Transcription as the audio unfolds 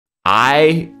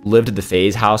I lived at the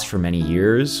FaZe House for many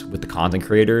years with the content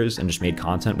creators and just made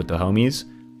content with the homies.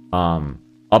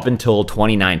 Up until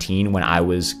 2019 when I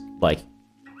was like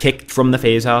kicked from the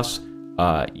FaZe House.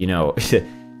 You know,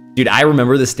 dude, I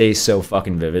remember this day so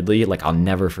fucking vividly. Like, I'll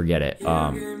never forget it.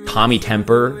 Tommy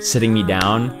Temper sitting me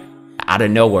down out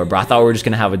of nowhere, bro. I thought we were just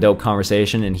gonna have a dope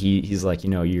conversation, and he's like, you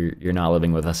know, you're not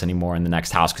living with us anymore in the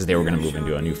next house, because they were gonna move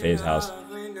into a new FaZe house.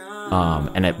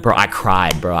 Bro, I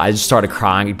cried, bro. I just started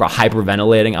crying, bro,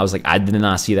 hyperventilating. I was like, I did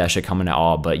not see that shit coming at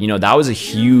all. But, you know, that was a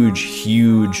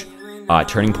huge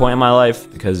turning point in my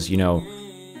life, because, you know,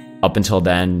 up until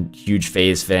then, huge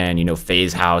FaZe fan, you know,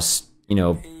 FaZe House, you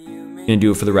know, gonna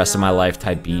do it for the rest of my life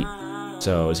type beat.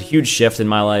 So it was a huge shift in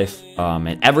my life.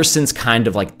 And ever since kind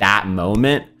of like that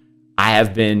moment, I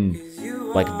have been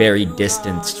like very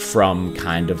distanced from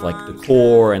kind of like the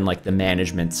core and like the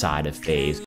management side of FaZe.